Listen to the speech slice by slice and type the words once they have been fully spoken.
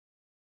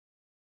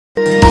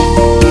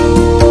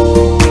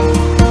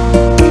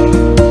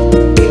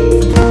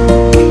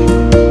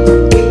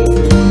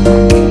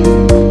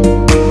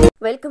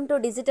Welcome to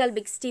digital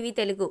Biks TV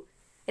Telugu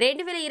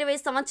 2020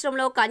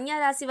 సంవత్సరంలో కన్యా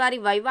రాశి వారి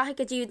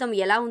వైవాహిక జీవితం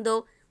ఎలా ఉందో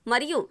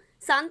మరియు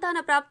సంతాన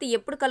ప్రాప్తి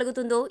ఎప్పుడు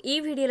కలుగుతుందో ఈ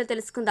వీడియోలో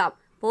తెలుసుకుందాం.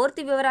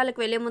 పూర్తి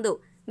వివరాలకు వెళ్లే ముందు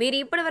మీరు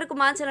ఇప్పటివరకు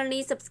మా ఛానల్ ని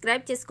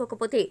సబ్స్క్రైబ్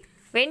చేసుకోకపోతే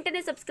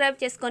వెంటనే సబ్స్క్రైబ్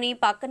చేసుకొని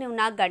పక్కనే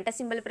ఉన్న గంట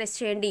సింబల్ ప్రెస్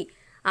చేయండి.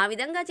 ఆ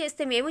విధంగా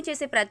చేస్తే మేము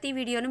చేసే ప్రతి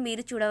వీడియోను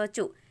మీరు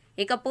చూడవచ్చు.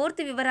 ఇక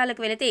పూర్తి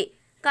వివరాలకు వెళితే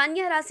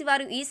కన్యా రాశి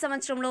వారు ఈ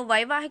సంవత్సరంలో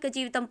వైవాహిక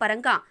జీవితం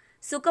పరంగా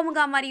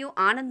సుఖముగా మరియు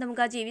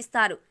ఆనందంగా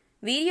జీవిస్తారు.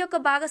 వీరి యొక్క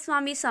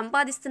భాగస్వామి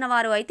సంపాదిస్తున్న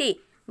వారు అయితే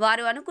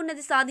వారు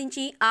అనుకున్నది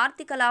సాధించి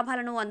ఆర్థిక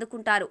లాభాలను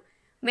అందుకుంటారు.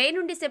 మే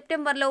నుండి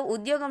సెప్టెంబర్లో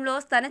ఉద్యోగంలో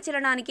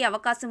స్థనచలనానికి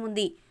అవకాశం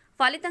ఉంది.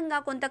 ఫలితంగా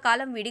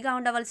కొంతకాలం విడిగా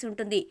ఉండవలసి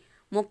ఉంటుంది.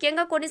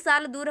 ముఖ్యంగా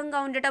కొన్నిసార్లు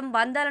దూరంగా ఉండటం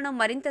బంధాలను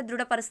మరింత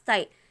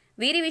దృఢపరుస్తాయి.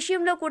 వీరి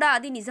విషయంలో కూడా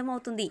అది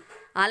నిజమవుతుంది.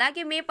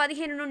 అలాగే మే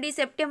 15 నుండి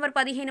సెప్టెంబర్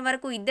 15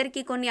 వరకు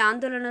ఇద్దరికి కొన్ని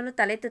ఆందోళనలు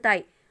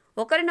తలెత్తుతాయి.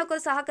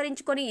 ఒకరినొకరు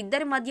సహకరించుకొని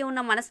ఇద్దరి మధ్య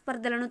ఉన్న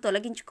మనస్పర్ధలను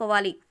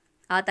తొలగించుకోవాలి.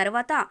 ఆ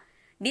తర్వాత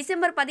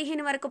డిసెంబర్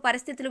 15 వరకు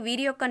పరిస్థితులు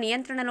వీరి యొక్క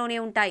నియంత్రణలోనే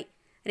ఉంటాయి.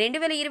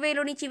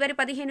 2020లోని చివరి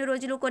 15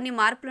 రోజులు కొన్ని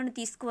మార్పులను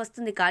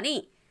తీసుకువస్తుంది. కానీ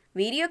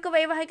వీరి యొక్క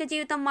వైవాహిక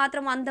జీవితం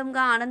మాత్రం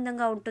అందంగా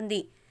ఆనందంగా ఉంటుంది.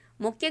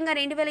 ముఖ్యంగా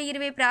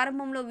 2020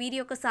 ప్రారంభంలో వీరి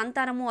యొక్క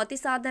సంతానము అతి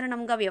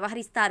సాధారణంగా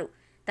వ్యవహరిస్తారు.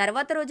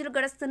 తర్వాత రోజులు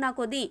గడుస్తున్న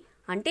కొద్దీ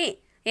అంటే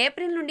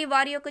ఏప్రిల్ నుండి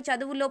వారి యొక్క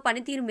చదువుల్లో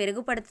పనితీరు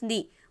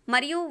మెరుగుపడుతుంది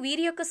మరియు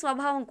వీరి యొక్క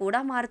స్వభావం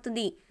కూడా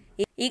మారుతుంది.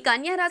 ఈ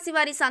కన్యా రాశి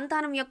వారి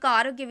సంతానం యొక్క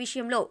ఆరోగ్య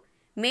విషయంలో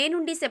మే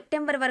నుండి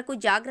సెప్టెంబర్ వరకు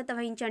జాగ్రత్త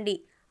వహించండి.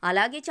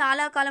 అలాగే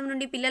చాలా కాలం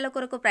నుండి పిల్లల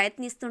కొరకు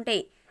ప్రయత్నిస్తుంటే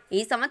ఈ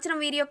సంవత్సరం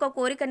వీరి యొక్క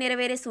కోరిక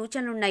నెరవేరే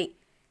సూచనలున్నాయి.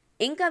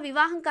 ఇంకా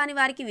వివాహం కాని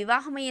వారికి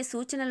వివాహమయ్యే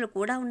సూచనలు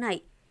కూడా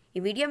ఉన్నాయి.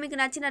 ఈ వీడియో మీకు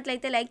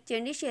నచ్చినట్లయితే లైక్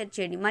చేయండి, షేర్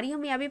చేయండి మరియు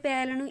మీ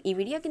అభిప్రాయాలను ఈ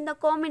వీడియో కింద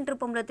కామెంట్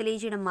రూపంలో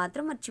తెలియజేయడం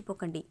మాత్రం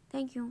మర్చిపోకండి.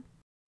 Thank you.